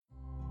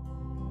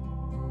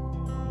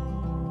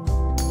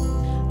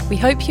We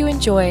hope you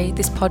enjoy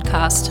this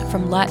podcast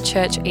from Light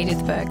Church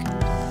Edithburgh.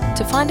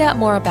 To find out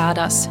more about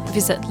us,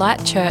 visit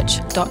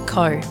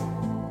lightchurch.co.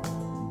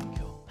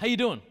 Cool. How you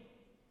doing?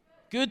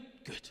 Good?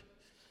 Good.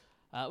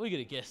 We got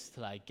a guest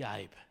today,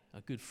 Gabe,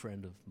 a good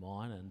friend of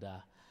mine. And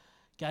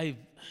Gabe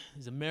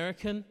is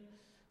American,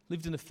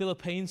 lived in the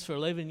Philippines for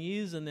 11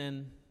 years, and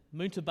then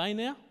Moonta Bay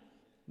now.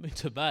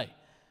 Moonta Bay.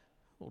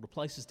 All the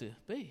places to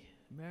be.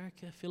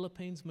 America,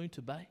 Philippines, Moonta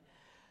Bay.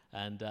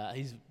 And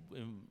he's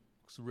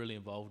really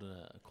involved in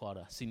quite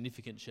a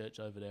significant church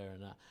over there.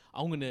 And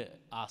I'm going to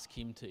ask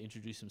him to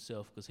introduce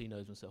himself because he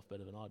knows himself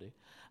better than I do.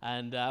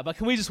 And but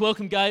can we just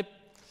welcome Gabe?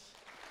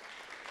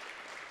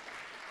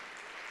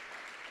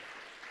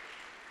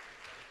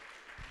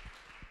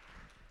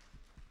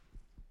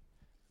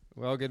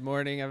 Well, good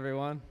morning,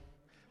 everyone.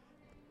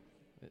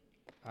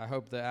 I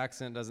hope the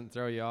accent doesn't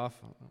throw you off,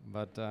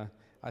 but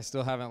I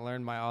still haven't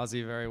learned my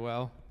Aussie very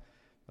well,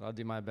 but I'll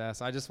do my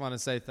best. I just want to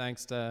say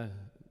thanks to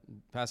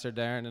Pastor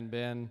Darren and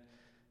Ben.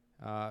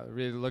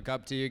 Really look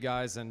up to you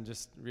guys and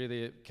just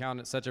really count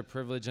it such a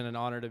privilege and an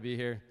honor to be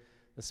here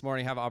this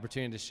morning, have an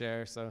opportunity to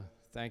share, so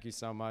thank you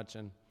so much.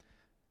 And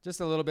just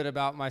a little bit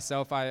about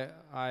myself. I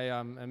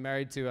am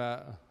married to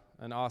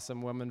an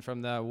awesome woman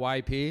from the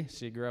YP.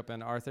 She grew up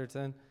in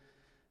Arthurton.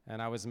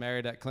 And I was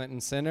married at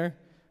Clinton Center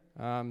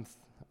a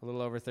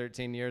little over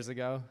 13 years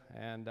ago.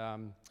 And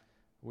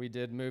we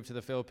did move to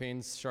the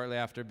Philippines shortly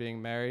after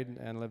being married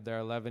and lived there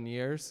 11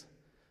 years.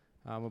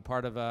 We're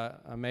part of an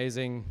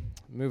amazing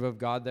move of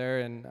God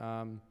there.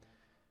 And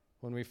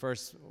when we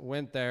first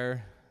went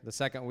there, the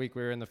second week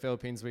we were in the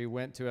Philippines, we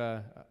went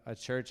to a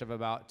church of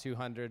about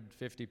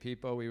 250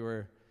 people. We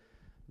were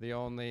the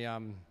only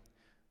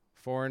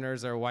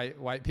foreigners or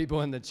white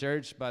people in the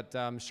church. But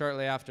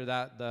shortly after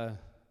that,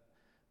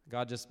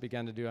 God just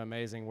began to do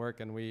amazing work,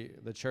 and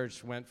the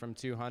church went from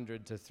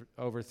 200 to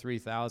over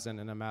 3,000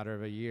 in a matter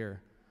of a year.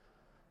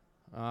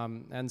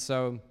 And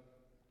so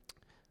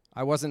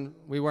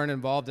we weren't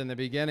involved in the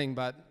beginning,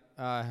 but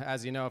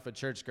as you know, if a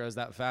church grows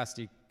that fast,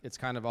 it's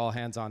kind of all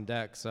hands on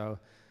deck. So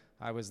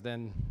I was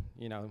then,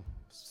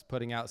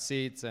 putting out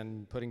seats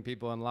and putting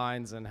people in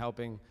lines and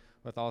helping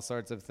with all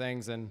sorts of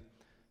things.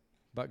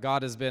 But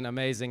God has been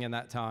amazing in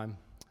that time.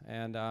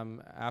 And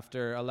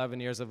after 11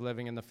 years of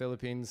living in the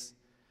Philippines,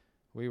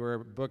 we were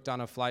booked on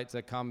a flight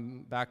to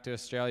come back to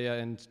Australia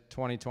in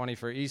 2020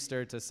 for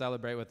Easter to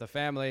celebrate with the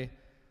family,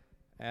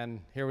 and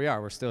here we are.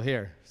 We're still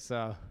here.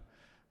 So,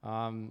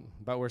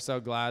 but we're so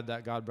glad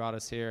that God brought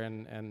us here,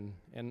 and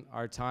in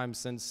our time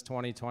since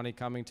 2020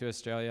 coming to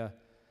Australia,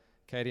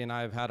 Katie and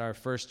I have had our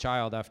first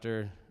child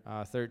after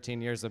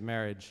 13 years of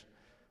marriage.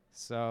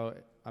 So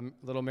a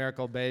little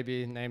miracle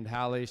baby named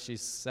Hallie.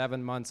 She's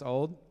 7 months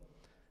old,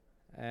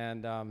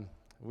 and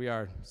we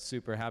are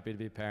super happy to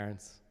be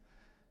parents.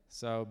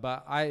 So,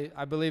 but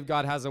I believe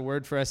God has a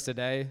word for us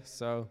today,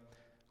 so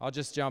I'll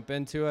just jump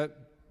into it.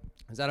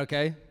 Is that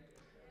okay?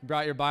 You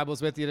brought your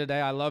Bibles with you today.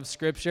 I love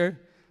Scripture,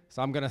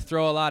 so I'm going to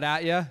throw a lot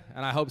at you,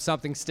 and I hope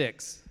something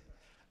sticks.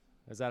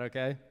 Is that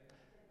okay?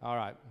 All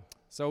right.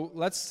 So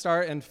let's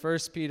start in 1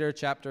 Peter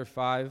chapter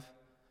 5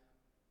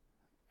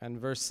 and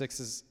verse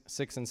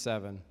 6 and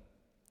 7.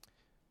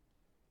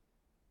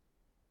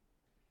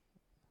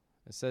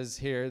 It says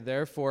here,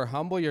 "Therefore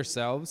humble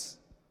yourselves,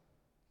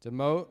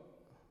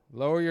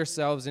 lower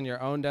yourselves in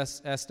your own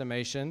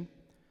estimation,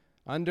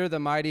 under the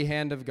mighty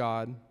hand of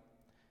God,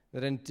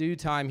 that in due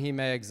time he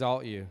may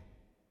exalt you,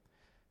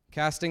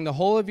 casting the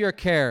whole of your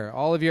care,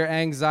 all of your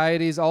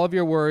anxieties, all of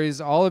your worries,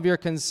 all of your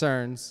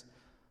concerns,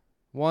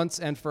 once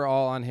and for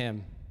all on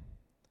him.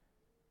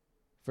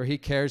 For he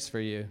cares for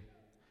you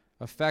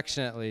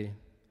affectionately,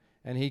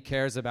 and he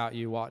cares about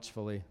you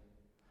watchfully."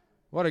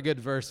 What a good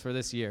verse for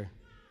this year.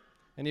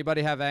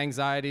 Anybody have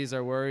anxieties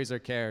or worries or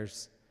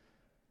cares?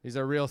 These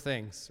are real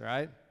things,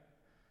 right?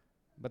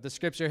 But the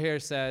scripture here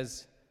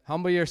says,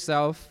 humble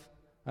yourself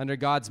under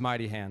God's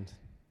mighty hand.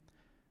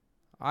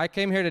 I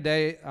came here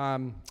today,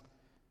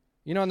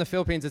 in the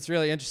Philippines, it's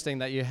really interesting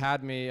that you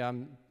had me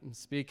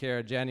speak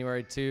here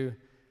January 2.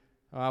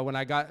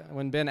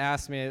 When Ben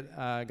asked me,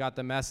 got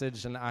the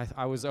message, and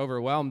I was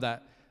overwhelmed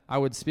that I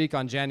would speak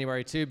on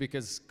January 2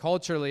 because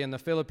culturally in the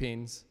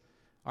Philippines,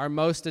 our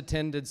most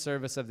attended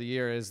service of the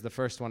year is the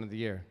first one of the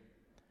year.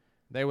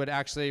 They would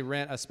actually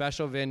rent a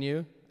special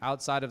venue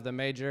outside of the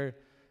major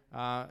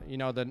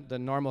the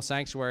normal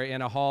sanctuary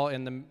in a hall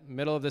in the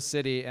middle of the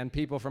city, and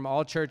people from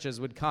all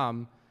churches would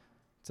come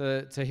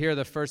to hear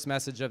the first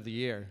message of the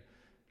year.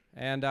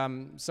 And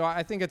so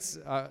I think it's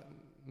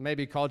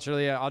maybe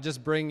culturally, I'll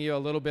just bring you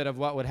a little bit of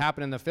what would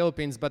happen in the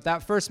Philippines, but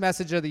that first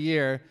message of the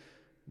year,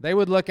 they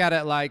would look at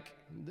it like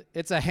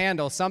it's a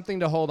handle, something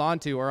to hold on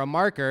to, or a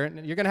marker.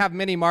 You're going to have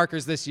many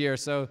markers this year,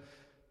 so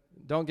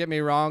don't get me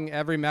wrong,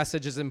 every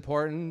message is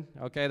important,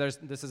 okay?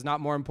 This is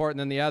not more important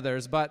than the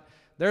others, but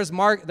there's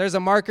a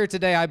marker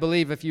today, I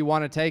believe, if you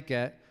want to take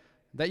it,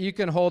 that you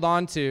can hold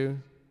on to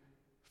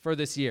for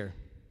this year.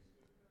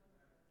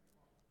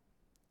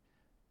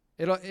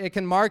 It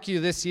can mark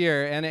you this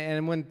year,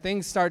 and when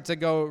things start to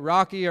go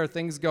rocky or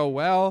things go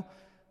well,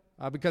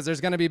 because there's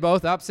going to be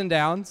both ups and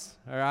downs,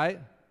 all right?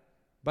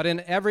 But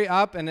in every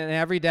up and in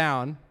every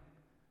down,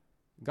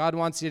 God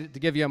wants you to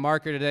give you a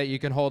marker today you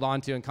can hold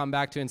on to and come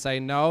back to and say,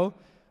 no,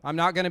 I'm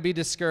not going to be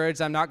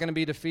discouraged. I'm not going to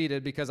be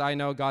defeated because I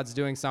know God's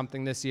doing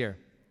something this year.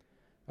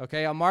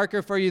 Okay, a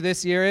marker for you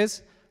this year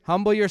is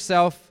humble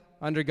yourself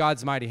under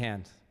God's mighty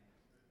hand.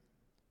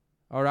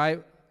 All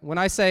right? When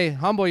I say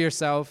humble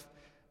yourself,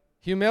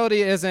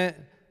 humility isn't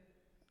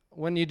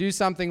when you do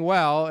something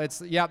well,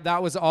 it's, yep,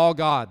 that was all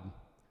God.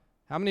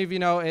 How many of you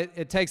know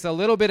it takes a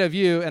little bit of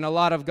you and a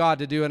lot of God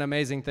to do an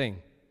amazing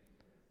thing?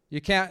 You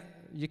can't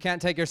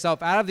take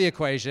yourself out of the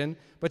equation,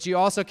 but you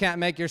also can't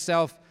make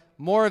yourself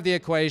more of the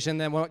equation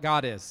than what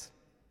God is.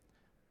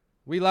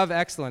 We love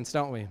excellence,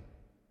 don't we?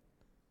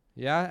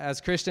 Yeah, as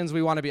Christians,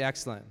 we want to be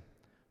excellent.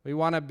 We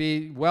want to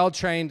be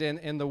well-trained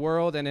in the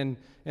world and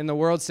in the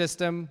world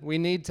system. We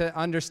need to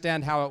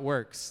understand how it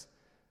works.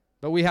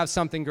 But we have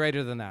something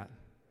greater than that,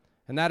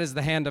 and that is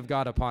the hand of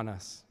God upon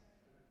us.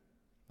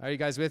 Are you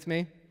guys with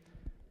me?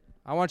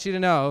 I want you to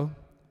know,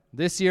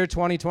 this year,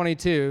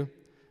 2022,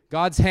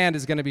 God's hand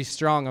is going to be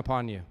strong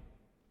upon you.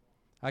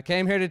 I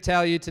came here to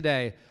tell you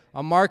today,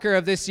 a marker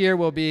of this year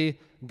will be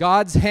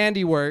God's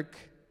handiwork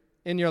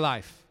in your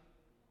life.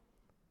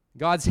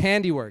 God's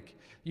handiwork.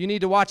 You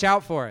need to watch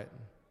out for it.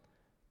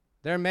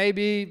 There may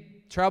be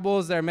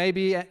troubles, there may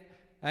be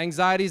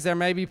anxieties, there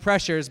may be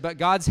pressures, but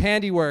God's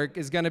handiwork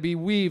is going to be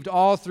weaved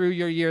all through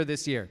your year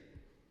this year.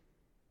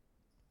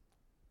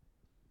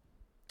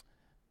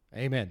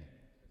 Amen.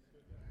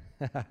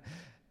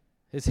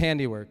 His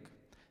handiwork.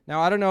 Now,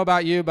 I don't know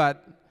about you,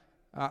 but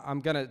I'm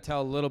going to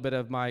tell a little bit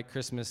of my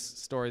Christmas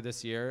story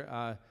this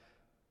year.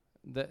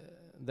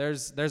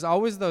 There's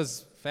always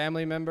those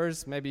family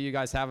members, maybe you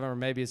guys have them or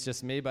maybe it's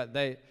just me, but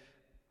they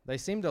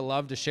seem to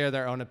love to share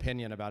their own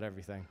opinion about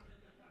everything.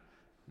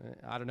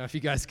 I don't know if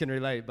you guys can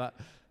relate, but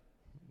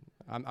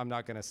I'm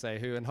not going to say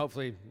who, and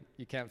hopefully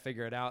you can't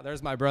figure it out.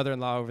 There's my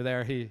brother-in-law over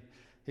there. He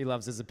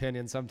loves his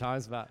opinion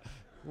sometimes, but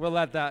we'll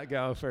let that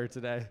go for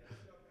today.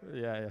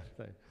 Yeah.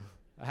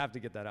 I have to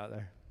get that out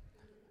there.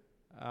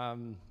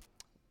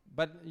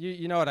 But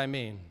you know what I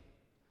mean.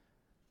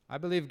 I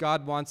believe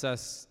God wants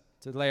us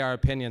to lay our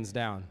opinions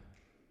down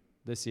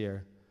this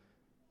year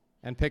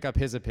and pick up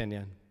his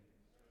opinion.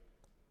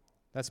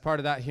 That's part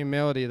of that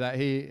humility that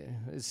he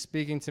is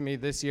speaking to me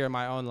this year in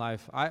my own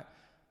life. I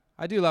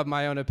do love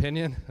my own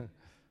opinion,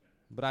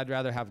 but I'd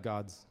rather have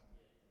God's.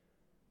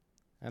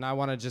 And I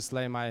want to just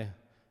lay my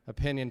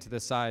opinion to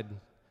the side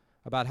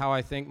about how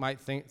I think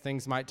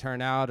things might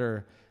turn out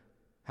or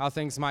how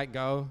things might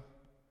go.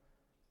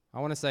 I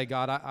want to say,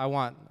 God, I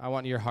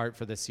want your heart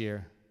for this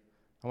year.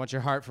 I want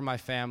your heart for my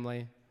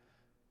family.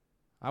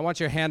 I want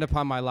your hand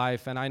upon my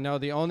life, and I know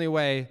the only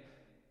way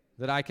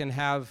that I can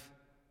have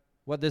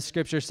what this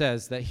scripture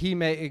says, that he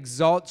may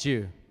exalt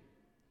you.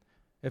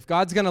 If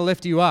God's going to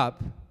lift you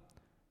up,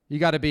 you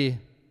got to be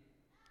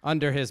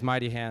under his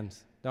mighty hand,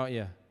 don't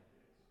you?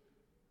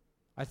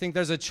 I think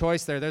there's a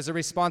choice there. There's a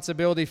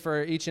responsibility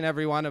for each and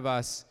every one of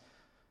us.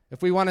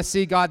 If we want to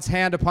see God's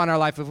hand upon our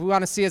life, if we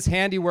want to see his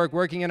handiwork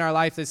working in our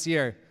life this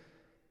year,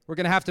 we're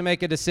going to have to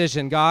make a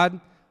decision. God,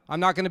 I'm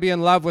not going to be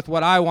in love with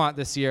what I want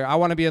this year. I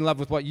want to be in love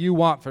with what you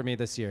want for me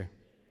this year.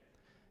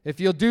 If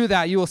you'll do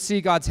that, you will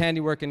see God's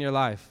handiwork in your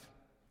life.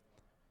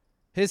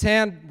 His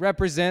hand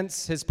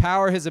represents his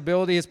power, his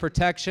ability, his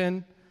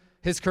protection,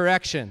 his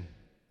correction.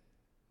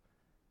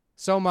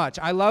 So much.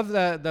 I love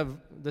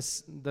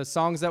the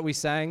songs that we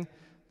sang.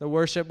 The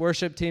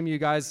worship team, you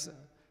guys,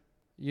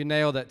 you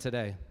nailed it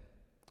today.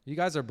 You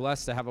guys are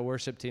blessed to have a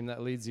worship team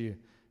that leads you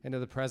into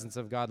the presence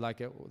of God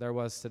like there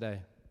was today.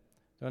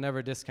 Don't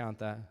ever discount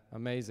that.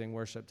 Amazing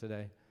worship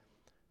today.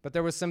 But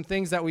there was some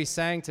things that we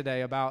sang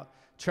today about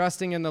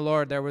trusting in the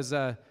Lord. There was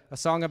a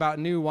song about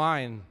new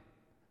wine.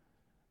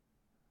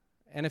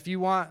 And if you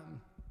want,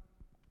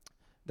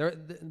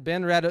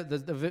 Ben read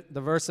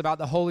the verse about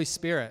the Holy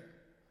Spirit.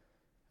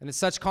 And it's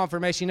such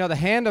confirmation. You know, the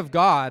hand of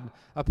God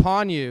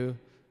upon you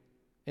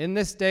in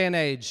this day and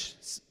age,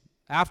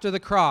 after the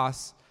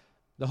cross,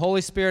 the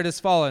Holy Spirit has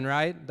fallen,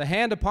 right? The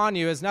hand upon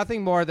you is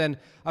nothing more than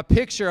a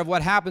picture of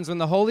what happens when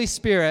the Holy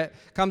Spirit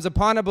comes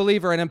upon a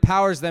believer and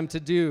empowers them to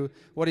do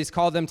what he's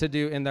called them to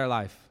do in their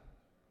life.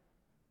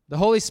 The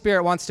Holy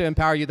Spirit wants to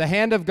empower you. The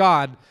hand of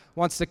God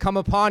wants to come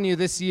upon you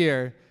this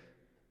year,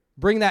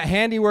 bring that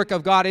handiwork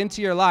of God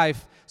into your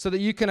life so that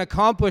you can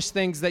accomplish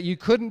things that you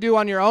couldn't do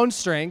on your own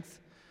strength.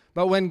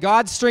 But when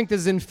God's strength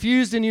is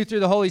infused in you through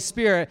the Holy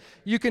Spirit,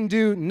 you can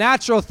do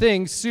natural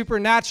things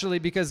supernaturally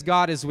because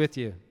God is with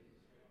you.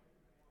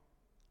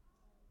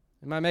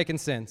 Am I making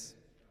sense?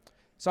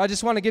 So I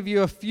just want to give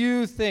you a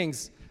few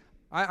things.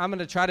 I'm going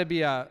to try to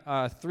be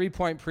a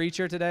three-point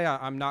preacher today.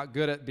 I'm not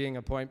good at being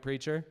a point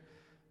preacher,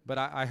 but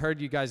I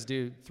heard you guys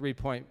do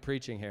three-point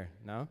preaching here.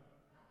 No?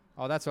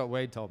 Oh, that's what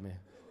Wade told me.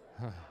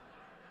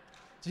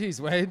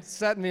 Jeez, Wade,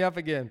 setting me up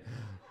again.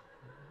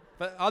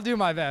 But I'll do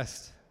my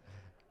best.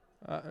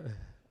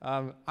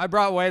 I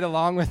brought Wade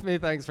along with me.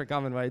 Thanks for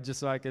coming, Wade, just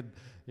so I could,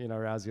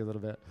 rouse you a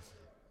little bit.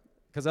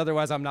 Because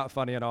otherwise I'm not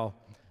funny at all.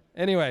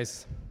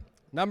 Anyways,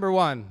 number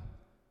one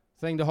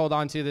thing to hold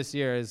on to this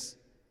year is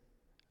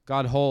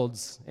God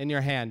holds in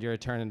your hand your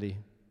eternity.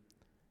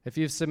 If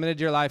you've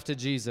submitted your life to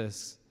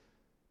Jesus,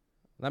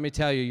 let me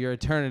tell you, your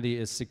eternity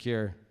is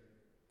secure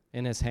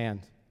in his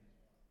hand.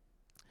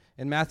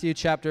 In Matthew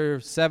chapter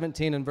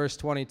 17 and verse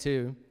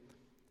 22,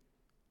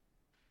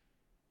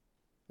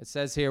 it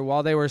says here,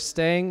 while they were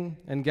staying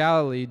in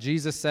Galilee,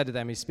 Jesus said to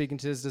them, he's speaking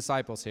to his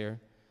disciples here,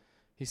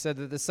 he said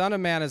that the Son of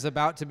Man is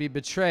about to be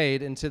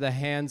betrayed into the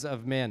hands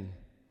of men.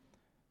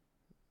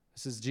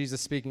 This is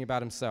Jesus speaking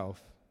about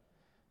himself.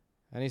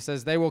 And he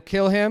says, they will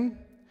kill him,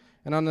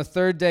 and on the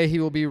third day he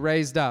will be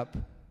raised up.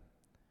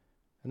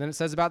 And then it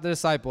says about the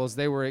disciples,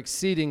 they were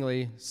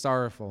exceedingly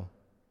sorrowful.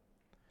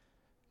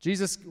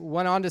 Jesus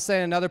went on to say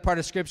in another part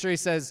of Scripture, he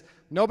says,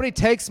 nobody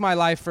takes my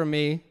life from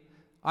me,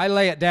 I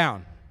lay it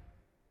down.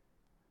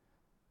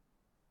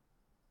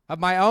 Of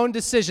my own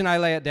decision, I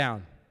lay it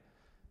down.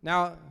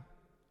 Now,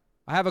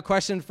 I have a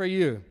question for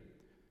you.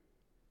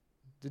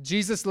 Did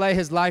Jesus lay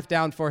his life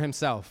down for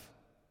himself?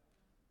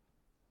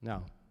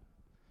 No.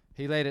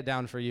 He laid it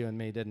down for you and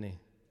me, didn't he?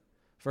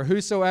 For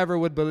whosoever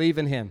would believe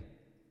in him.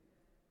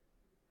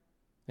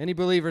 Any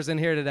believers in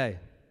here today?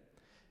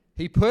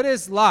 He put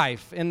his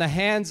life in the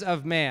hands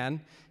of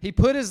man. He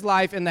put his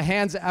life in the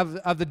hands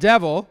of the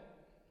devil.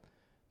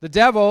 The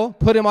devil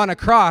put him on a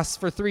cross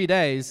for 3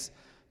 days,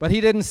 but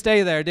he didn't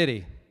stay there, did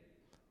he?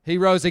 He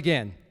rose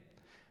again.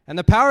 And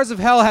the powers of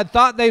hell had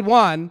thought they'd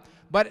won,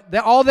 but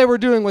all they were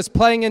doing was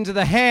playing into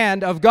the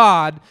hand of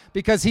God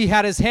because he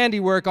had his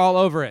handiwork all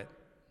over it.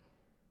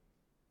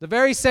 The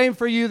very same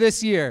for you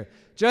this year.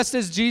 Just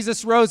as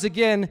Jesus rose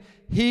again,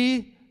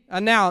 he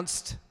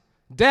announced,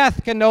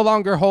 death can no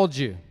longer hold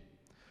you.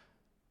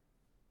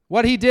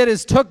 What he did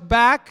is took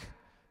back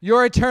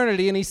your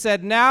eternity, and he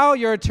said, now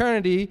your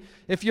eternity,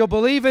 if you'll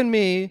believe in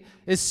me,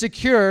 is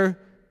secure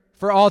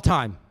for all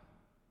time.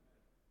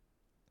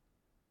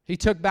 He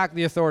took back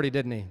the authority,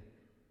 didn't he?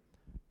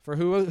 For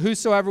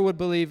whosoever would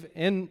believe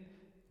in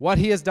what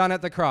he has done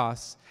at the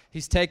cross,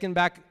 he's taken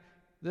back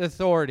the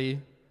authority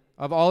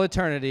of all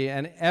eternity,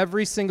 and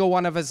every single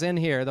one of us in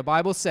here, the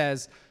Bible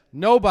says,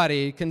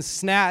 nobody can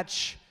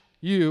snatch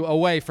you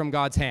away from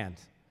God's hand.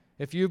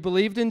 If you've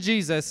believed in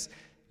Jesus,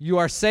 you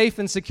are safe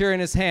and secure in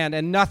his hand,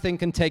 and nothing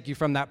can take you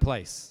from that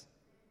place.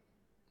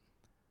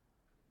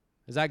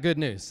 Is that good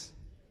news?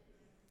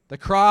 The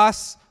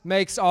cross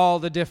makes all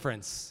the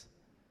difference.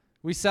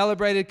 We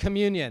celebrated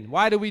communion.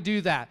 Why do we do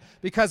that?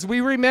 Because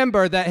we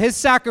remember that his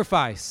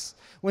sacrifice,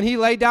 when he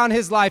laid down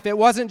his life, it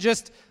wasn't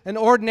just an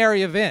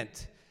ordinary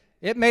event.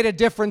 It made a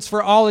difference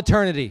for all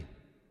eternity.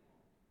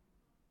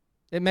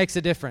 It makes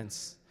a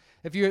difference.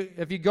 If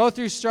you go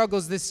through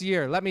struggles this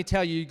year, let me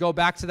tell you, you go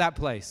back to that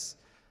place.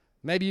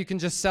 Maybe you can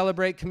just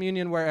celebrate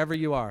communion wherever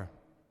you are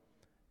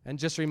and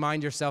just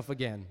remind yourself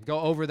again. Go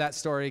over that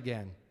story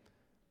again.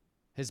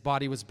 His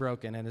body was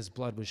broken and his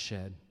blood was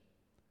shed.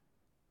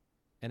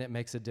 And it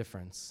makes a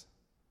difference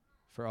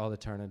for all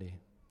eternity.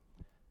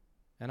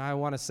 And I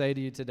want to say to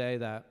you today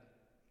that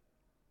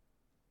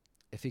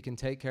if he can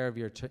take care of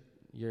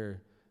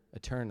your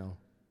eternal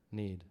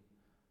need,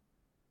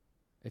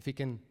 if he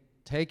can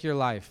take your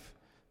life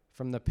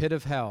from the pit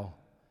of hell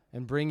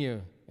and bring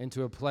you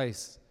into a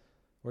place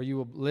where you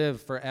will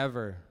live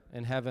forever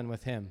in heaven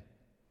with him,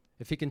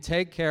 if he can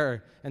take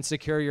care and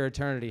secure your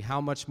eternity, how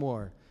much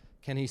more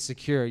can he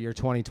secure your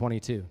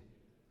 2022?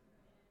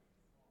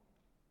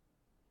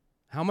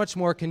 How much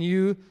more can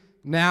you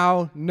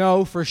now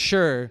know for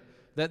sure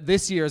that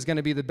this year is going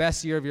to be the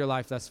best year of your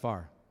life thus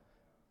far?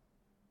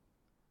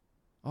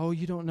 Oh,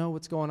 you don't know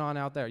what's going on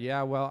out there.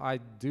 Yeah, well, I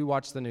do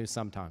watch the news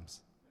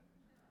sometimes.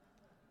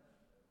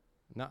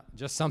 Not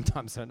just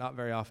sometimes, so not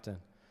very often.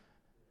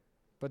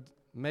 But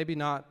maybe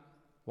not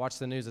watch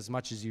the news as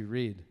much as you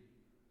read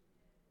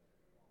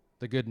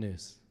the good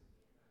news.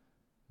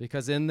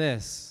 Because in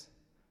this,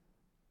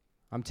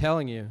 I'm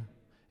telling you,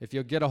 if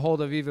you'll get a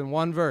hold of even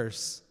one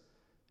verse,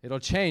 it'll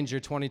change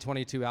your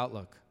 2022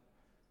 outlook.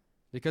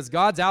 Because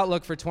God's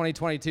outlook for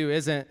 2022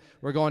 isn't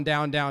we're going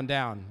down, down,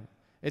 down.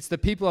 It's the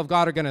people of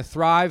God are going to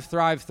thrive,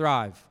 thrive,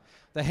 thrive.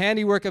 The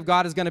handiwork of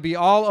God is going to be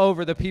all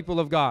over the people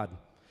of God.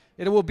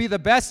 It will be the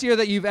best year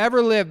that you've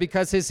ever lived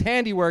because his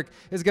handiwork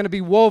is going to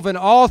be woven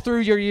all through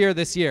your year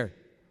this year.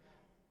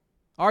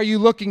 Are you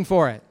looking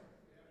for it?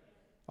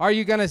 Are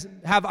you going to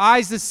have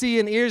eyes to see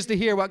and ears to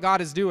hear what God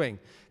is doing?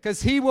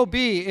 Because he will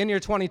be in your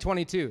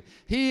 2022.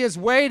 He is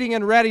waiting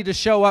and ready to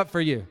show up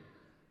for you.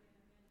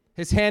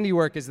 His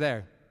handiwork is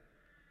there.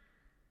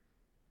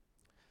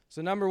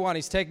 So number one,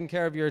 he's taking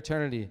care of your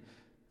eternity.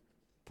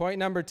 Point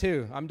number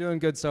two, I'm doing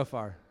good so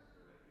far.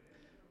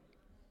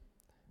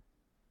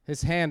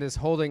 His hand is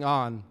holding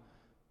on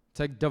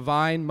to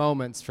divine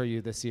moments for you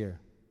this year.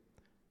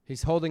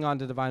 He's holding on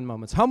to divine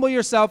moments. Humble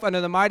yourself under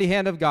the mighty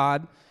hand of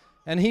God,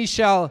 and he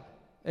shall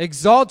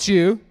exalt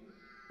you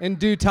in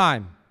due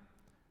time.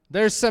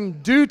 There's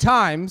some due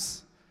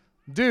times.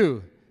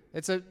 Dew.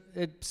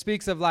 It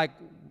speaks of like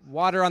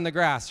water on the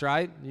grass,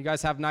 right? You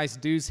guys have nice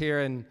dews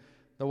here in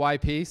the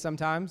YP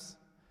sometimes.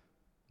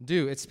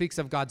 Dew. It speaks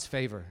of God's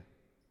favor.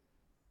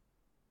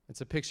 It's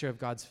a picture of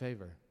God's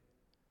favor.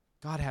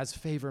 God has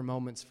favor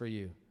moments for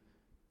you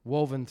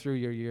woven through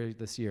your year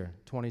this year,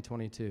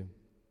 2022.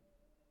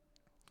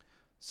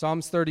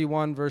 Psalms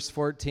 31, verse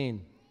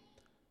 14.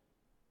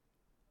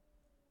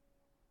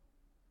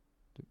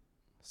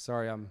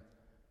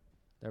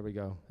 There we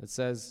go. It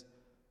says,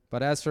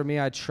 "But as for me,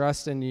 I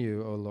trust in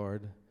you, O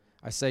Lord.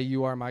 I say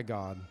you are my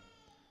God.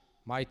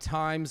 My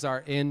times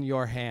are in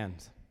your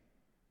hand.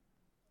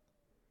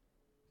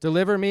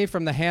 Deliver me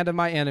from the hand of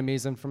my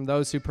enemies and from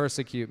those who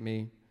persecute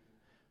me.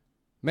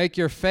 Make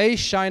your face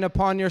shine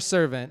upon your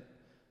servant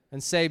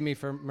and save me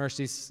for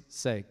mercy's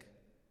sake."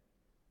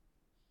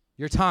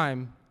 Your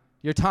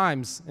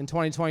times in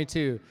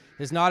 2022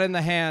 is not in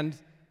the hand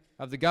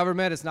of the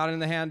government. It's not in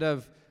the hand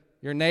of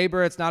your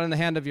neighbor. It's not in the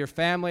hand of your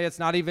family. It's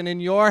not even in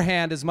your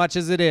hand as much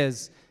as it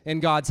is in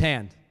God's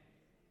hand.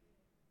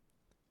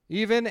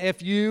 Even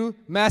if you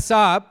mess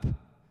up,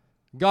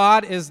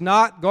 God is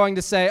not going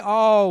to say,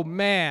 "Oh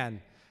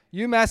man,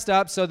 you messed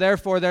up, so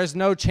therefore there's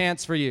no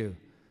chance for you."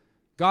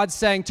 God's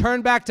saying,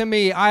 "Turn back to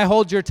me. I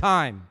hold your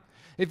time."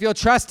 If you'll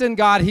trust in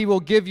God, He will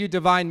give you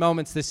divine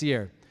moments this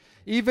year.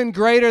 Even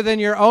greater than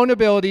your own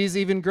abilities,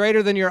 even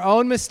greater than your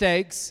own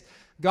mistakes,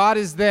 God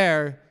is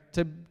there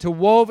to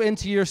wove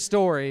into your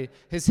story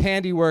His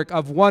handiwork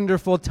of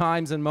wonderful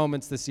times and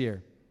moments this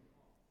year.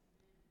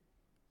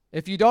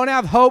 If you don't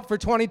have hope for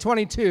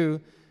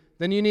 2022,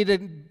 then you need a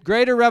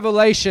greater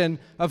revelation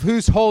of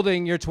who's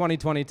holding your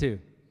 2022.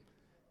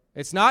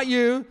 It's not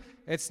you.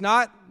 It's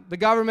not the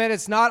government.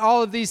 It's not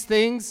all of these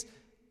things.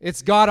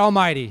 It's God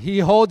Almighty. He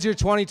holds your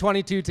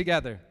 2022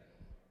 together.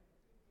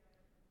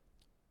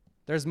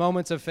 There's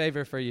moments of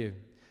favor for you.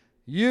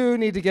 You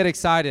need to get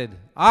excited.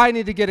 I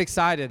need to get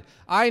excited.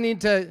 I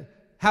need to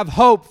have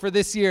hope for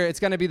this year. It's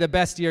going to be the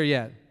best year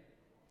yet.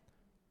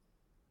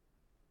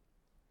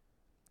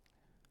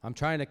 I'm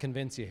trying to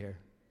convince you here.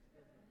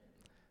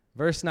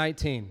 Verse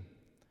 19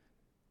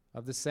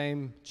 of the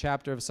same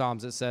chapter of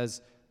Psalms, it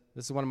says,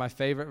 this is one of my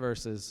favorite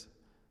verses,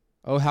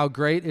 "Oh, how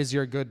great is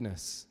your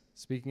goodness,"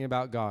 speaking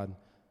about God.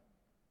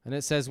 And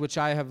it says, "which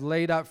I have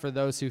laid up for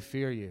those who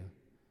fear you."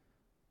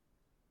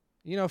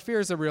 You know, fear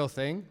is a real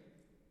thing.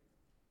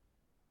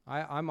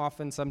 I'm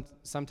often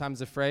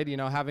sometimes afraid,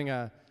 having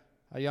a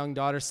young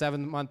daughter,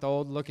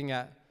 7-month-old, looking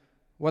at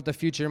what the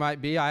future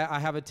might be. I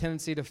have a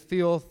tendency to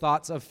feel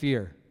thoughts of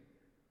fear,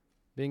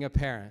 being a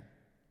parent.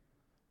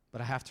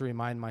 But I have to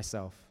remind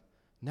myself,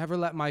 never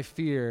let my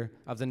fear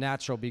of the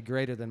natural be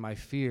greater than my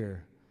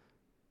fear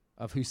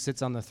of who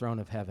sits on the throne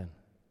of heaven.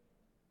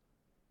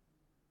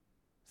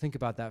 Think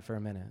about that for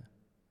a minute.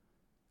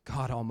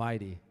 God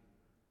Almighty,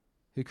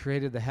 who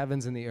created the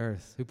heavens and the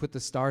earth, who put the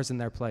stars in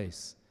their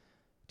place.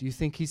 Do you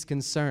think He's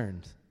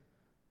concerned?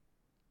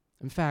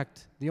 In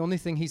fact, the only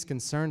thing He's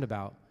concerned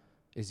about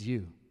is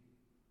you.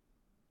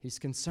 He's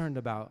concerned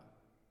about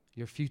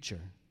your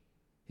future.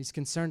 He's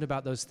concerned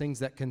about those things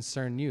that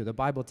concern you. The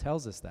Bible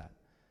tells us that.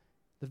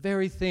 The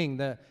very thing,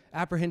 the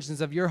apprehensions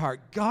of your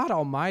heart, God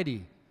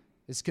Almighty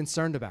is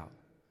concerned about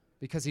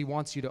because He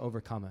wants you to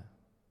overcome it.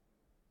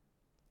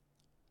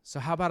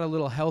 So how about a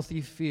little healthy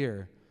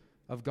fear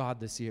of God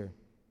this year?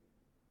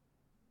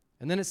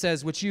 And then it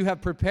says, "which you have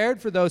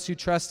prepared for those who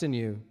trust in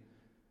you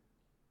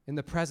in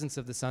the presence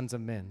of the sons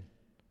of men."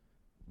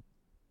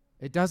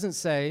 It doesn't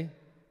say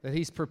that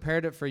He's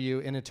prepared it for you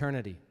in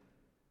eternity.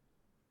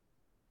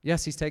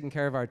 Yes, He's taking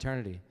care of our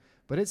eternity.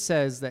 But it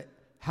says that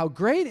how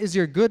great is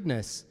your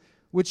goodness,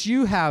 which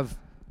you have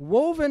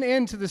woven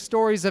into the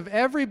stories of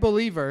every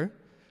believer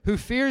who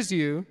fears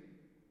you,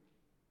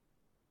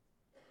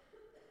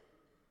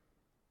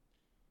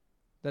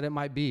 that it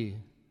might be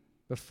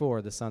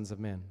before the sons of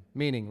men.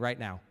 Meaning right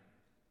now,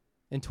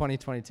 in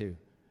 2022,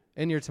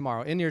 in your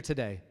tomorrow, in your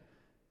today,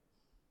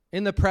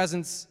 in the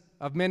presence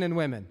of men and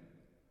women.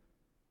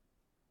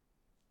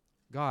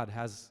 God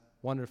has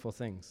wonderful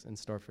things in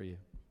store for you.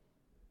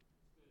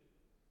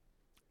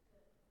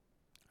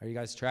 Are you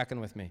guys tracking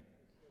with me?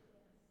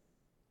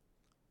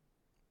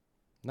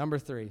 Number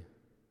 3.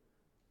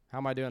 How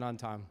am I doing on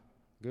time?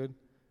 Good?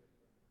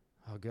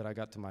 Oh, good. I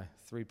got to my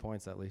 3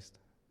 points at least.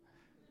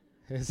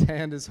 His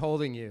hand is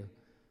holding you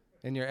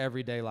in your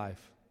everyday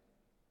life.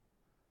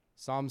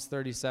 Psalms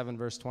 37,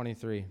 verse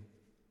 23.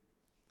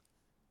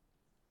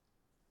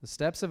 "The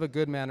steps of a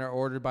good man are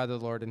ordered by the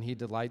Lord, and He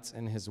delights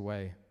in his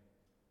way.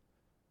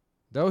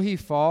 Though he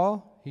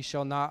fall, he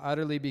shall not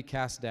utterly be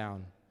cast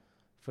down,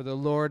 for the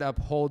Lord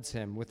upholds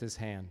him with His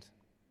hand.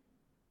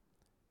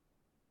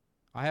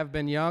 I have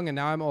been young, and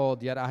now I'm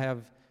old, yet I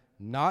have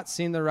not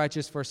seen the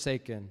righteous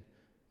forsaken,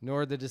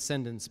 nor the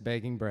descendants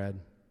begging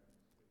bread."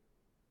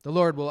 The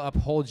Lord will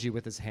uphold you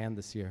with His hand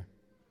this year.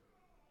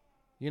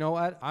 You know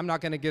what? I'm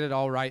not going to get it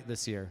all right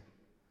this year.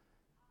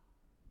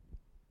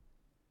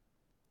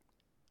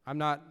 I'm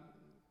not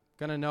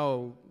going to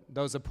know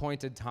those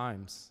appointed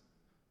times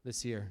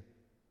this year.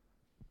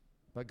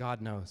 But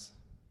God knows.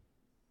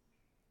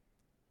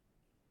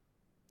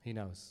 He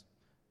knows.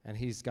 And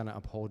He's going to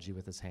uphold you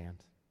with His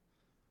hand.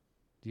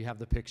 Do you have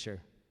the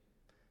picture?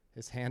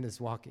 His hand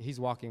is walking. He's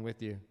walking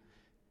with you.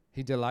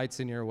 He delights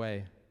in your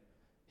way.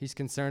 He's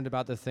concerned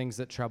about the things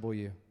that trouble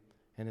you.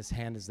 And His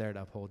hand is there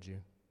to uphold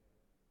you.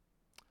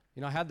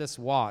 I had this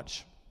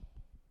watch.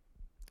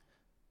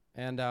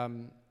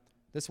 And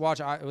this watch,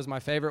 it was my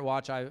favorite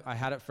watch. I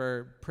had it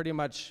for pretty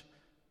much,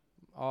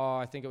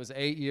 I think it was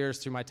 8 years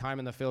through my time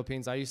in the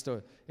Philippines.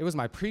 It was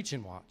my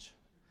preaching watch.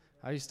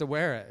 I used to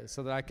wear it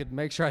so that I could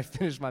make sure I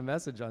finished my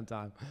message on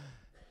time.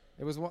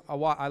 It was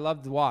I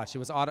loved the watch. It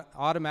was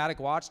automatic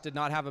watch, did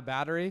not have a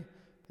battery.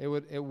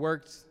 It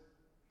worked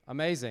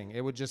amazing.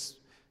 It would just,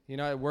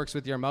 it works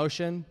with your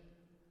motion,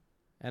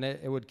 and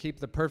it would keep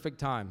the perfect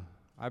time.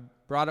 I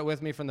brought it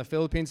with me from the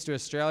Philippines to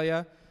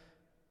Australia,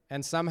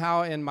 and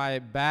somehow in my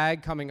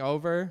bag coming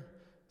over,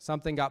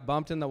 something got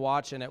bumped in the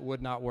watch and it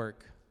would not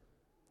work.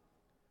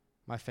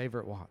 My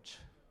favorite watch.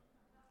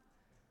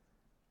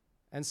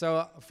 And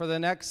so for the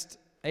next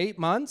 8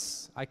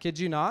 months, I kid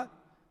you not,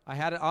 I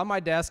had it on my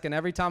desk, and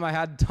every time I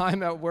had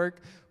time at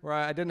work where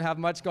I didn't have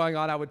much going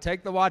on, I would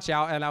take the watch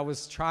out and I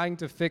was trying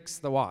to fix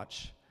the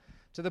watch.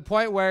 To the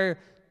point where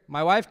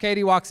my wife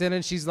Katie walks in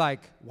and she's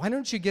like, "Why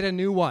don't you get a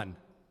new one?"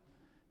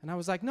 And I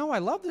was like, "No, I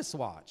love this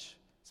watch.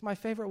 It's my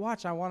favorite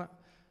watch. I want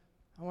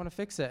to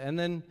fix it." And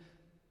then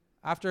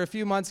after a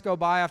few months go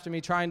by, after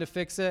me trying to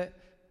fix it,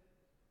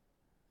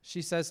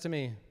 she says to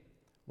me,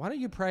 "Why don't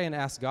you pray and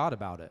ask God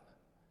about it?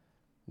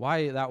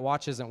 Why that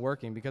watch isn't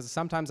working?" Because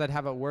sometimes I'd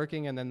have it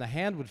working and then the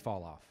hand would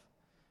fall off.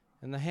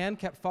 And the hand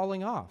kept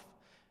falling off.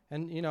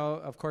 And,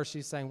 of course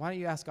she's saying, "Why don't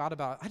you ask God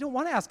about it?" I don't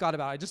want to ask God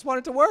about it. I just want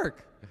it to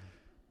work.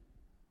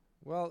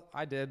 Well,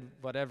 I did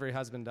what every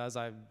husband does.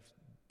 I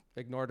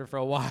ignored her for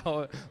a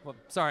while. Well,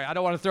 sorry, I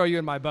don't want to throw you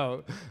in my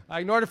boat. I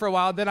ignored her for a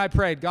while. Then I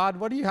prayed, "God,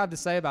 what do you have to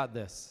say about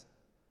this?"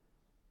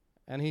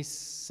 And he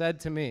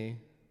said to me,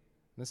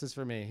 this is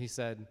for me, he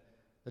said,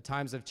 "The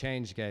times have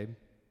changed, Gabe.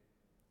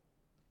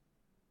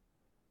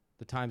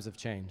 The times have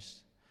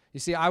changed."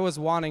 You see, I was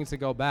wanting to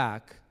go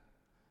back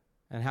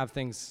and have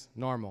things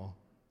normal,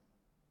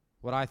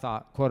 what I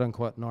thought, quote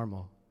unquote,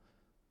 normal.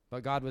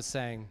 But God was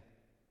saying,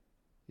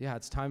 "Yeah,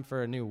 it's time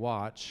for a new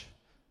watch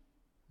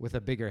with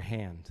a bigger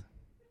hand."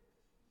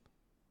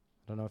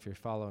 I don't know if you're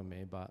following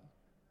me, but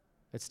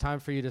it's time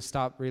for you to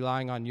stop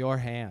relying on your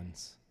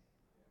hands.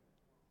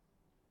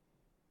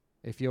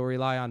 If you'll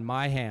rely on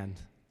my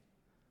hand,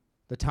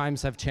 the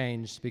times have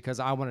changed because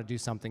I want to do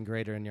something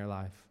greater in your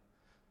life.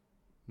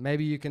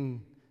 Maybe you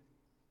can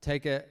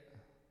take it,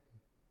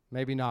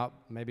 maybe not.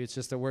 Maybe it's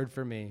just a word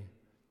for me.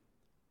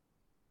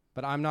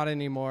 But I'm not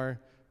anymore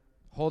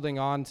holding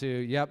on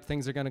to,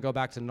 things are going to go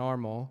back to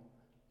normal,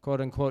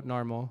 quote unquote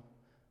normal.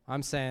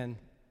 I'm saying,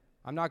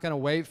 I'm not going to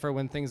wait for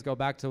when things go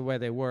back to the way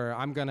they were.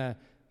 I'm going to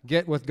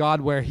get with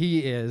God where He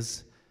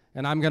is,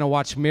 and I'm going to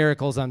watch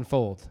miracles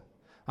unfold.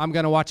 I'm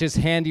going to watch His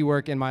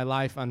handiwork in my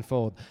life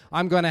unfold.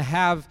 I'm going to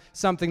have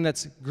something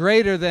that's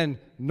greater than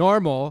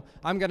normal.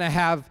 I'm going to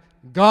have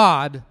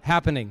God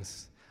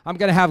happenings. I'm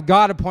going to have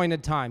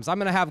God-appointed times. I'm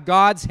going to have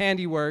God's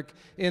handiwork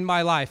in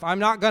my life. I'm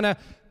not going to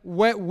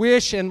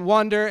wish and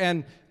wonder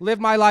and live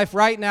my life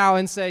right now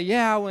and say,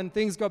 when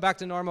things go back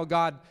to normal,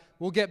 God,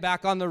 we'll get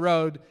back on the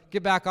road,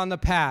 get back on the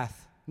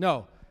path.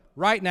 No,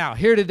 right now,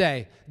 here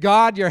today,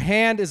 God, your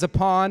hand is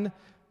upon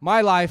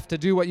my life to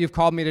do what you've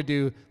called me to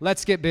do.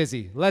 Let's get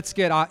busy. Let's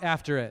get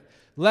after it.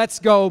 Let's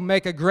go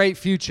make a great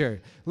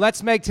future.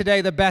 Let's make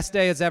today the best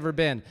day it's ever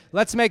been.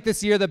 Let's make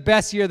this year the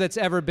best year that's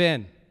ever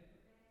been.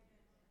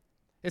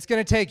 It's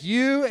going to take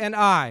you and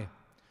I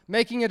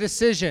making a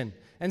decision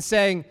and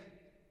saying,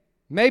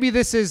 maybe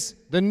this is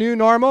the new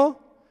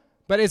normal,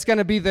 but it's going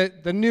to be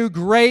the new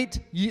great,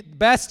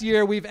 best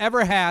year we've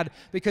ever had,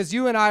 because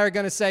you and I are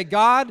going to say,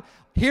 God,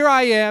 here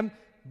I am.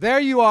 There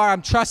you are.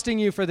 I'm trusting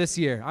you for this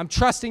year. I'm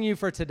trusting you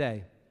for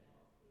today.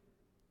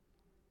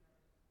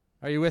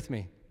 Are you with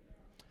me?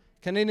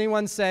 Can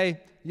anyone say,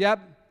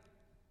 yep,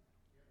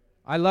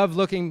 I love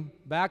looking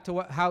back to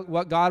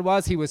what God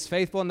was. He was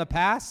faithful in the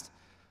past.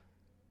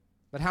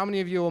 But how many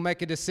of you will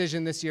make a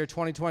decision this year,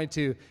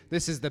 2022,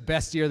 this is the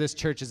best year this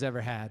church has ever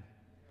had?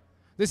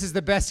 This is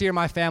the best year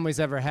my family's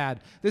ever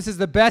had. This is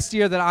the best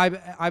year that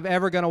I'm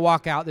ever going to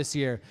walk out this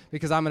year,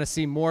 because I'm going to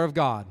see more of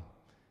God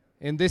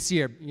in this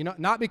year.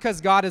 Not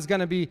because God is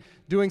going to be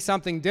doing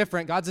something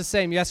different. God's the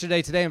same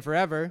yesterday, today, and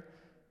forever.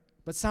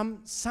 But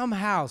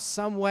somehow,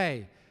 some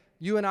way,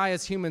 you and I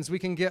as humans, we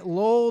can get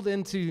lulled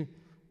into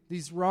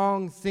these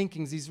wrong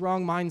thinkings, these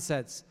wrong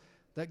mindsets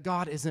that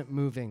God isn't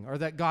moving or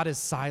that God is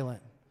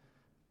silent.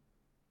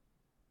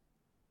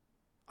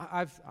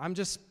 I'm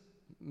just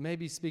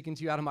maybe speaking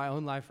to you out of my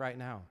own life right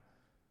now.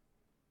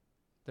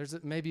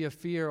 There's maybe a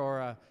fear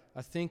or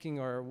a thinking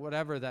or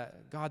whatever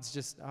that God's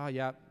just,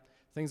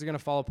 things are going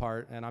to fall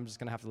apart and I'm just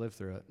going to have to live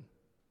through it.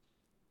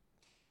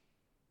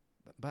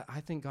 But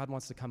I think God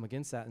wants to come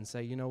against that and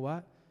say, you know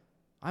what?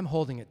 I'm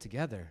holding it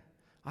together.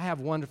 I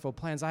have wonderful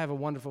plans. I have a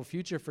wonderful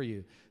future for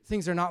you.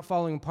 Things are not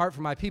falling apart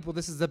for my people.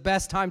 This is the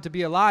best time to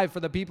be alive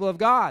for the people of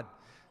God.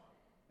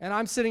 And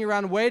I'm sitting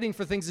around waiting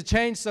for things to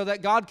change so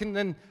that God can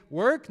then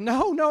work?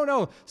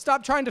 No.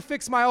 Stop trying to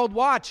fix my old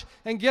watch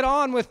and get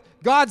on with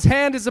God's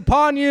hand is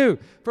upon you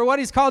for what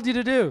He's called you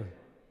to do.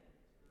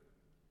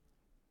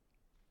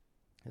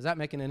 Is that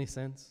making any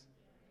sense?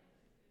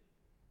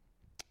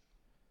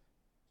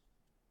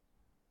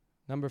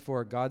 Number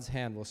 4, God's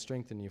hand will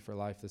strengthen you for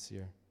life this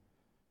year.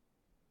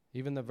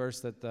 Even the verse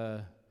that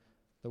the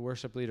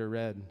worship leader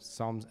read,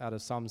 out of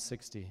Psalm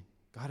 60,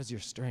 God is your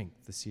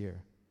strength this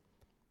year.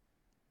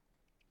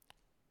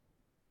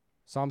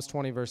 Psalms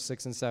 20, verse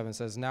 6 and 7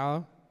 says,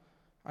 "Now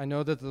I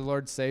know that the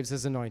Lord saves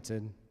his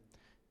anointed.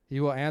 He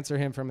will answer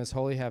him from his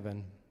holy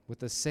heaven with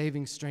the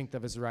saving strength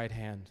of his right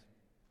hand.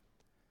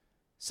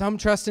 Some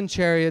trust in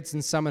chariots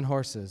and some in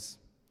horses,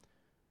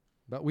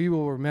 but we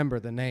will remember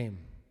the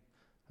name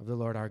of the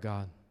Lord our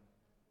God."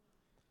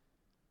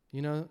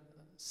 You know,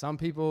 some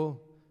people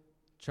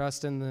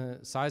trust in the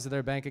size of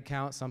their bank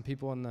account, some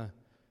people in the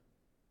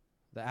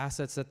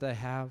assets that they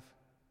have,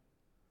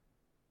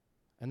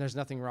 and there's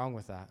nothing wrong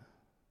with that.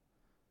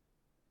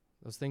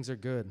 Those things are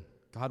good.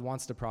 God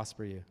wants to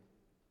prosper you.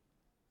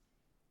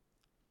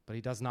 But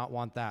he does not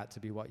want that to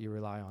be what you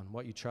rely on,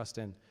 what you trust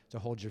in to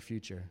hold your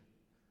future.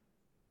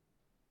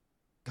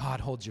 God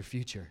holds your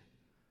future.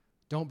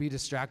 Don't be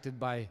distracted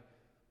by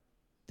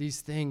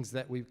these things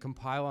that we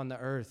compile on the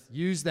earth.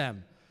 Use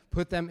them.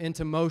 Put them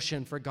into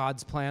motion for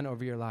God's plan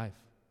over your life.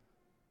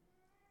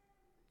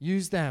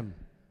 Use them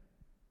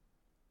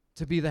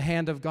to be the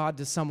hand of God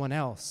to someone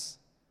else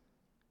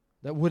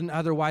that wouldn't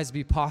otherwise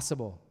be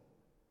possible.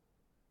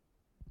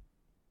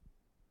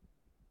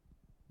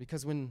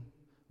 Because when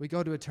we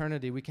go to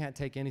eternity, we can't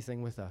take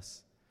anything with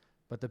us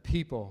but the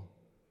people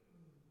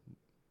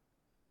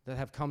that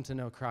have come to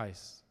know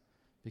Christ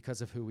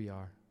because of who we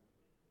are.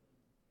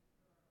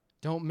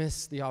 Don't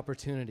miss the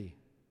opportunity.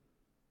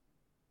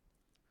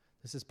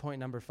 This is point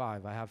number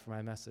 5 I have for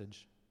my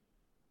message.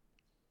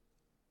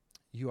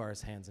 You are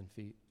his hands and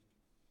feet.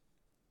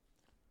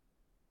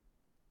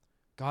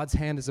 God's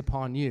hand is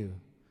upon you,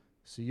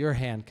 so your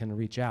hand can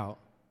reach out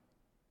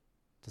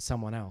to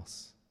someone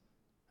else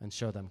and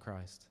show them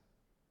Christ.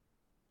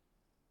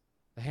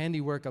 The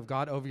handiwork of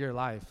God over your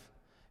life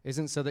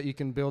isn't so that you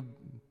can build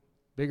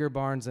bigger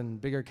barns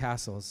and bigger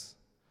castles.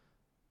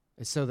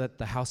 It's so that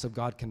the house of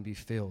God can be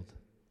filled.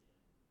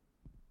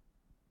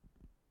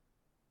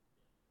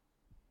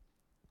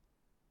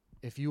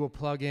 If you will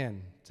plug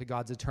in to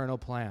God's eternal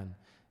plan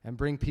and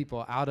bring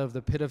people out of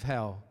the pit of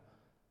hell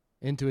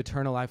into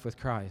eternal life with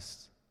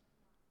Christ,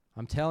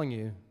 I'm telling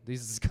you,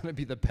 this is going to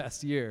be the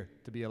best year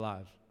to be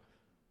alive.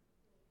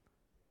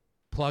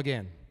 Plug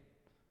in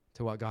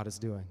to what God is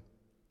doing.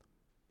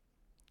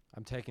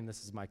 I'm taking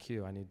this as my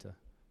cue. I need to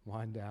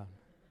wind down.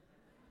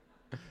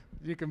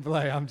 You can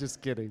play. I'm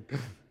just kidding.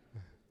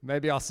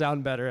 Maybe I'll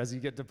sound better as you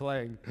get to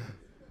playing.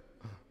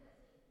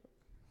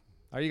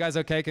 Are you guys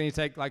okay? Can you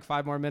take like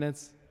 5 more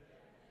minutes?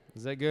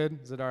 Is that good?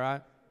 Is it all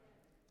right?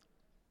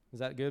 Is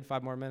that good?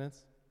 5 more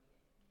minutes?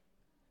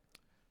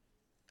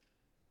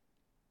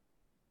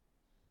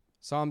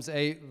 Psalms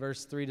 8,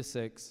 verse 3 to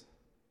 6.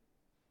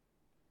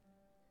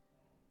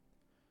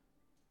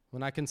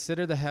 When I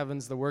consider the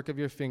heavens, the work of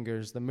your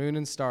fingers, the moon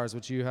and stars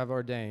which you have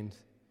ordained,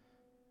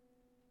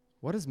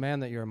 what is man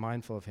that you are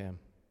mindful of him?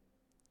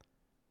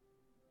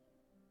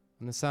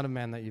 And the Son of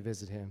Man that you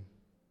visit him?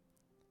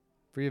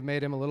 For you have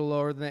made him a little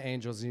lower than the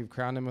angels, and you have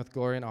crowned him with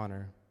glory and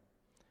honor.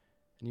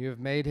 And you have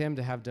made him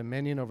to have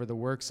dominion over the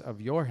works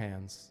of your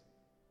hands,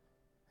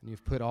 and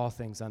you've put all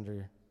things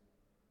under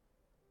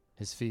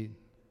his feet.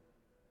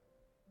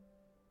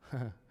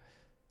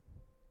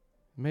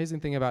 Amazing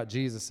thing about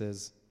Jesus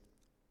is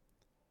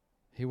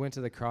he went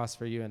to the cross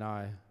for you and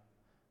I.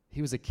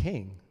 He was a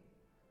king.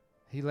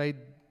 He laid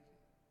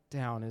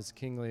down his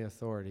kingly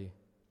authority.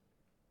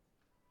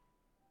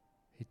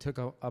 He took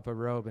up a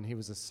robe and he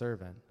was a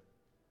servant.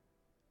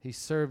 He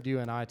served you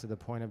and I to the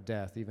point of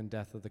death, even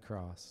death of the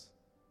cross.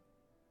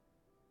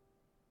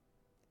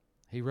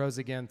 He rose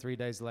again 3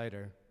 days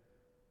later.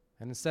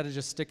 And instead of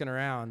just sticking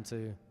around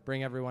to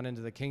bring everyone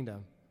into the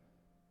kingdom,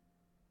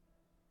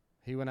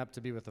 he went up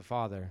to be with the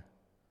Father.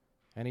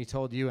 And he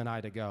told you and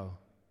I to go.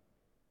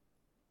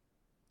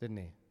 Didn't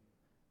he?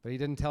 But he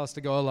didn't tell us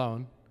to go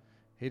alone.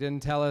 He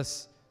didn't tell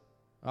us,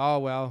 oh,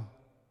 well,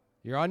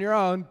 you're on your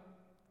own.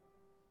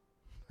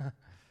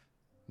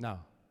 No.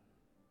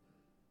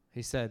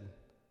 He said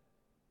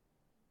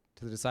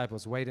to the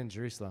disciples, wait in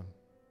Jerusalem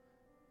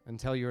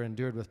until you are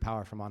endued with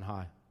power from on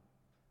high.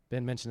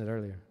 Ben mentioned it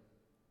earlier.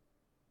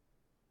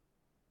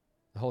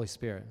 The Holy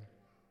Spirit.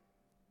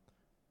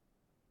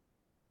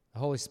 The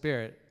Holy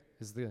Spirit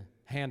is the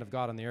hand of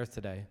God on the earth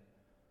today.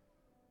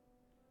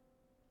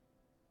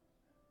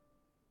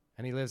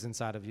 And he lives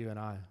inside of you and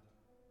I.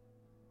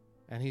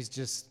 And he's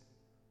just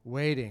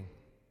waiting,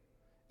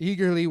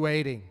 eagerly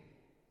waiting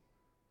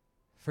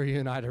for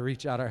you and I to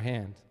reach out our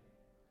hand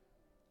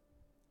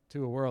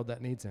to a world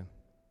that needs him.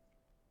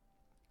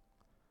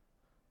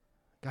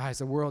 Guys,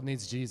 the world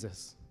needs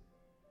Jesus.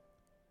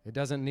 It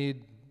doesn't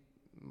need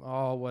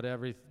what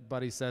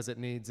everybody says it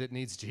needs. It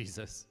needs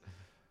Jesus.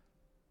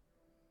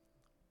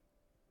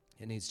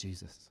 It needs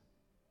Jesus.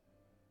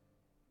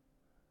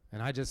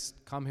 And I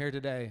just come here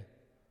today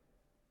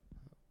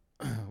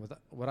with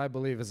what I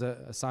believe is an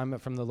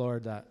assignment from the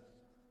Lord that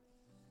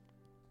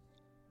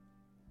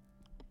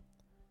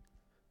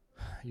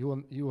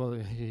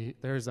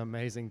there's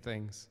amazing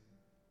things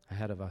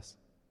ahead of us.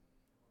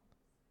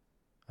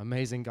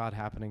 amazing God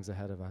happenings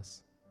ahead of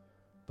us.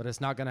 But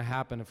it's not going to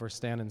happen if we're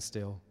standing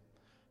still.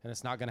 And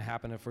it's not going to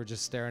happen if we're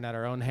just staring at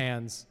our own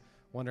hands,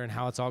 wondering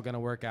how it's all going to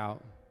work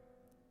out.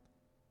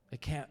 It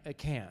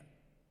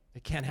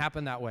can't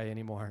happen that way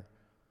anymore.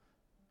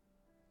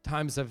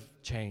 Times have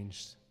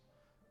changed.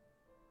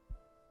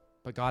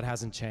 But God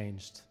hasn't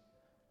changed.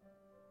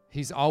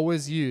 He's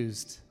always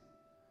used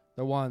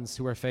the ones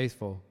who are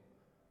faithful,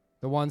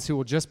 the ones who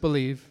will just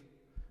believe,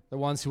 the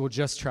ones who will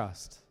just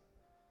trust,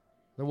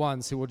 the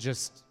ones who will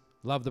just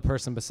love the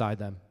person beside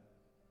them.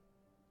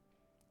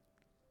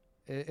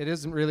 It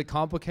isn't really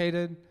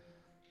complicated,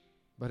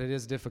 but it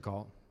is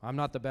difficult. I'm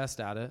not the best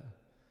at it.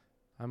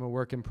 I'm a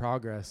work in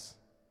progress.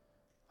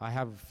 I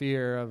have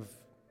fear of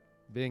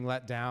being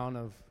let down,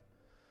 of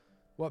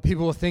what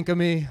people will think of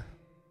me.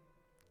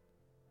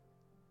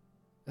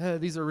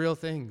 These are real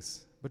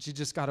things, but you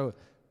just got to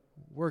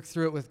work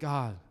through it with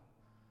God.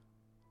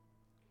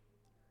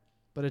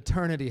 But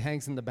eternity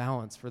hangs in the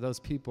balance for those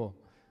people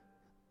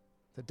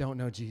that don't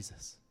know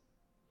Jesus.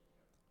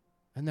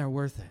 And they're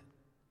worth it.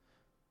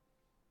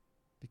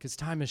 Because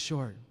time is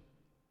short.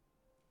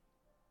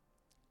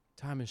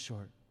 Time is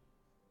short.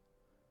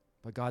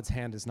 But God's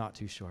hand is not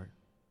too short.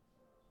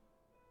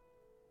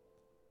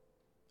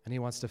 And He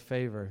wants to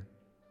favor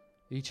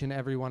each and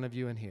every one of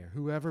you in here,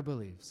 whoever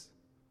believes.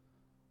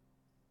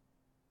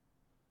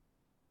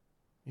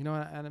 You know,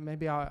 and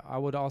maybe I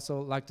would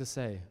also like to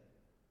say,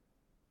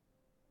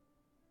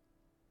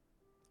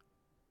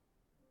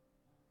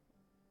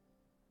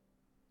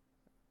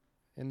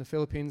 in the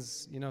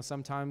Philippines, you know,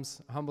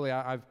 sometimes, humbly,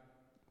 I've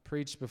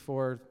preached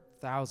before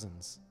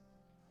thousands.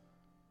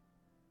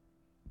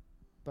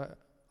 But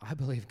I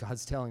believe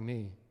God's telling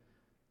me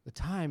the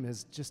time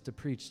is just to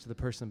preach to the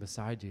person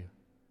beside you.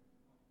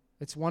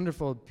 It's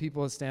wonderful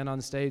people stand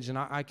on stage, and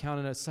I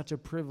count it as such a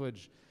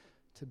privilege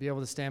to be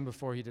able to stand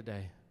before you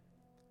today.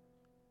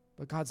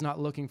 But God's not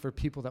looking for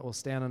people that will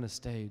stand on a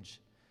stage.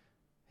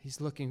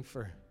 He's looking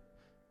for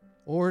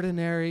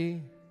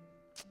ordinary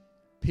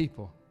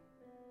people.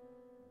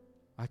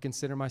 I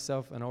consider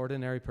myself an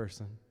ordinary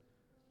person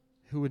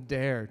who would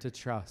dare to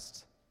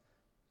trust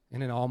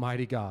in an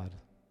almighty God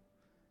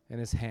and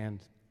His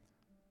hand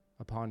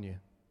upon you.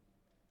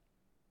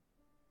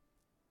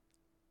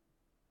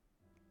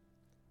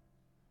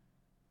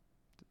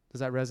 Does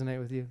that resonate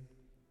with you?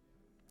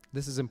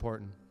 This is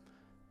important,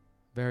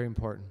 very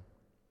important.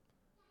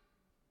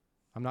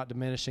 I'm not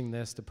diminishing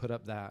this to put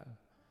up that,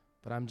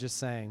 but I'm just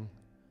saying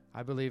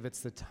I believe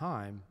it's the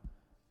time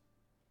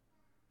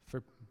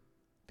for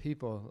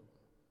people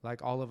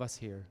like all of us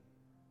here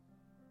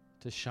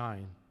to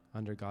shine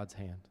under God's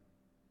hand.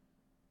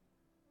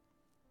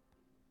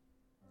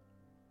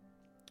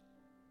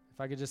 If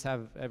I could just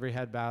have every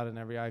head bowed and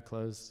every eye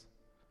closed.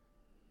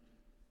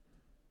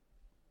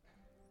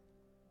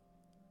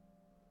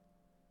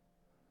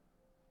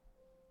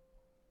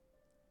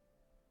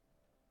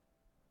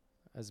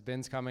 As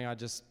Ben's coming, I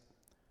just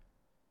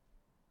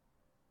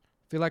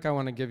feel like I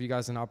want to give you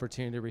guys an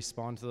opportunity to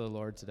respond to the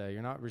Lord today.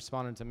 You're not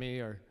responding to me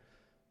or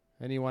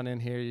anyone in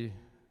here. You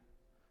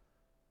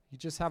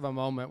just have a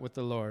moment with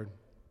the Lord.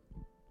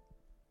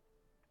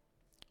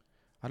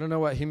 I don't know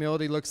what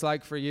humility looks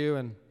like for you,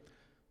 and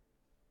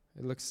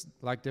it looks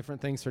like different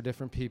things for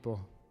different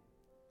people.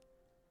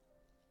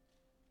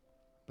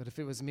 But if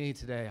it was me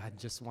today, I'd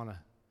just want to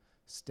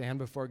stand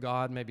before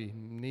God, maybe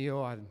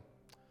kneel, I'd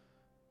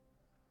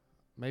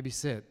maybe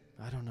sit,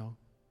 I don't know.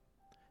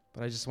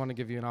 But I just want to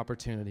give you an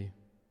opportunity.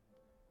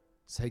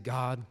 Say,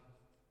 God,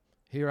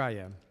 here I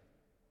am.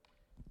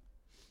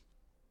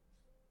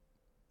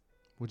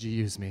 Would you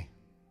use me?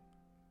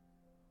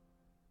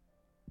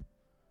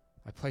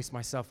 I place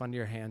myself under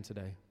your hand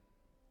today.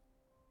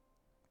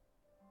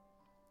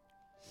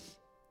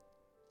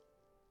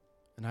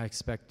 And I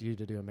expect you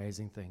to do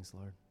amazing things,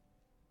 Lord.